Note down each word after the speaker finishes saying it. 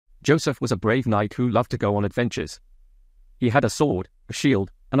Joseph was a brave knight who loved to go on adventures. He had a sword, a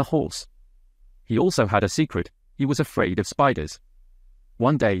shield, and a horse. He also had a secret: he was afraid of spiders.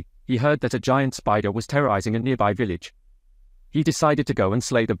 One day, he heard that a giant spider was terrorizing a nearby village. He decided to go and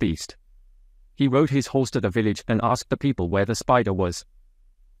slay the beast. He rode his horse to the village and asked the people where the spider was.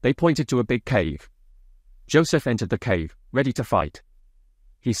 They pointed to a big cave. Joseph entered the cave, ready to fight.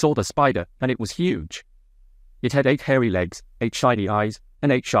 He saw the spider, and it was huge. It had 8 hairy legs, 8 shiny eyes,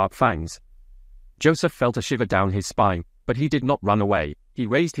 and 8 sharp fangs. Joseph felt a shiver down his spine, but he did not run away. He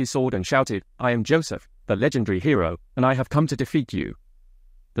raised his sword and shouted, "I am Joseph, the legendary hero, and I have come to defeat you."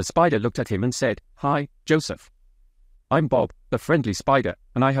 The spider looked at him and said, "Hi, Joseph. I'm Bob, the friendly spider,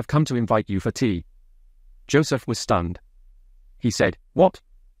 and I have come to invite you for tea." Joseph was stunned. He said, "What?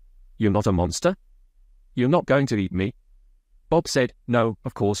 You're not a monster? You're not going to eat me?" Bob said, "No,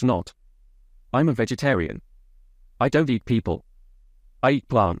 of course not. I'm a vegetarian. I don't eat people. I eat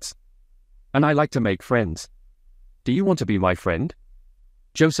plants. And I like to make friends. Do you want to be my friend?"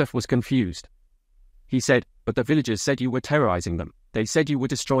 Joseph was confused. He said, "But the villagers said you were terrorizing them. They said you were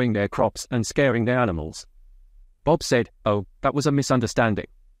destroying their crops and scaring their animals." Bob said, "Oh, that was a misunderstanding.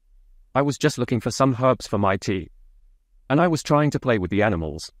 I was just looking for some herbs for my tea. And I was trying to play with the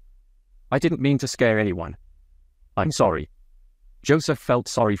animals. I didn't mean to scare anyone. I'm sorry." Joseph felt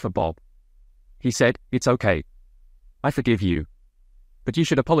sorry for Bob. He said, "It's okay. I forgive you. But you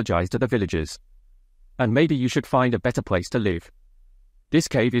should apologize to the villagers. And maybe you should find a better place to live. This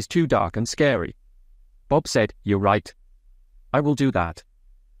cave is too dark and scary." Bob said, "You're right. I will do that.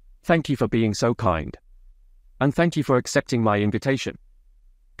 Thank you for being so kind. And thank you for accepting my invitation.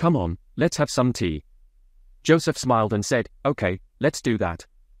 Come on, let's have some tea." Joseph smiled and said, "Okay, let's do that.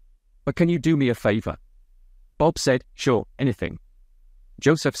 But can you do me a favor?" Bob said, "Sure, anything."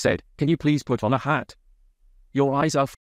 Joseph said, "Can you please put on a hat? Your eyes are